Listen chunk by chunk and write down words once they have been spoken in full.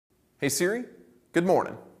Hey Siri, good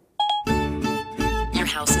morning. Your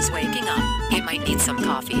house is waking up. It might need some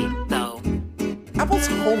coffee, though. Apple's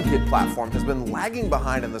HomeKit platform has been lagging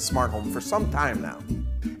behind in the smart home for some time now.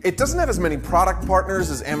 It doesn't have as many product partners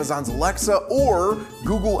as Amazon's Alexa or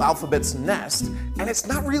Google Alphabet's Nest, and it's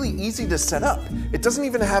not really easy to set up. It doesn't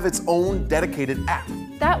even have its own dedicated app.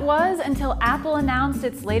 That was until Apple announced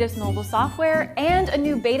its latest mobile software and a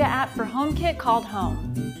new beta app for HomeKit called Home.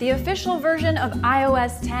 The official version of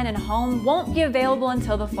iOS 10 and Home won't be available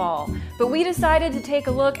until the fall, but we decided to take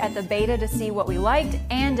a look at the beta to see what we liked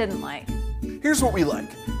and didn't like. Here's what we like.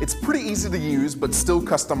 It's pretty easy to use, but still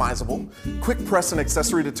customizable. Quick press an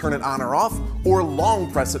accessory to turn it on or off, or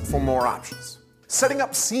long press it for more options. Setting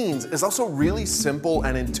up scenes is also really simple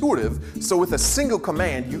and intuitive, so with a single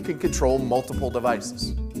command, you can control multiple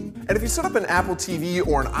devices. And if you set up an Apple TV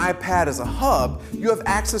or an iPad as a hub, you have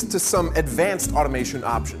access to some advanced automation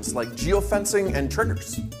options like geofencing and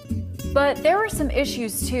triggers. But there were some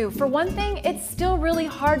issues too. For one thing, it's still really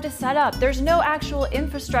hard to set up. There's no actual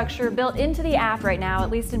infrastructure built into the app right now, at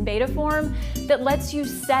least in beta form, that lets you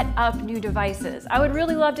set up new devices. I would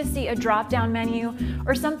really love to see a drop-down menu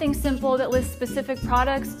or something simple that lists specific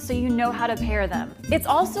products so you know how to pair them. It's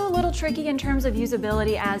also a little tricky in terms of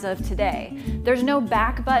usability as of today. There's no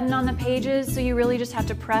back button on the pages, so you really just have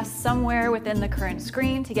to press somewhere within the current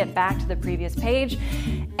screen to get back to the previous page.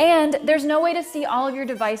 And there's no way to see all of your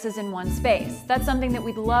devices in one space. That's something that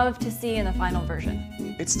we'd love to see in the final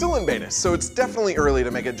version. It's still in beta, so it's definitely early to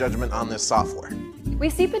make a judgment on this software. We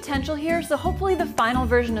see potential here, so hopefully the final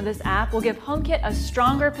version of this app will give HomeKit a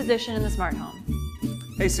stronger position in the smart home.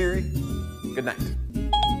 Hey Siri, good night.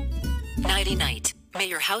 Nighty-night. May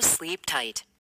your house sleep tight.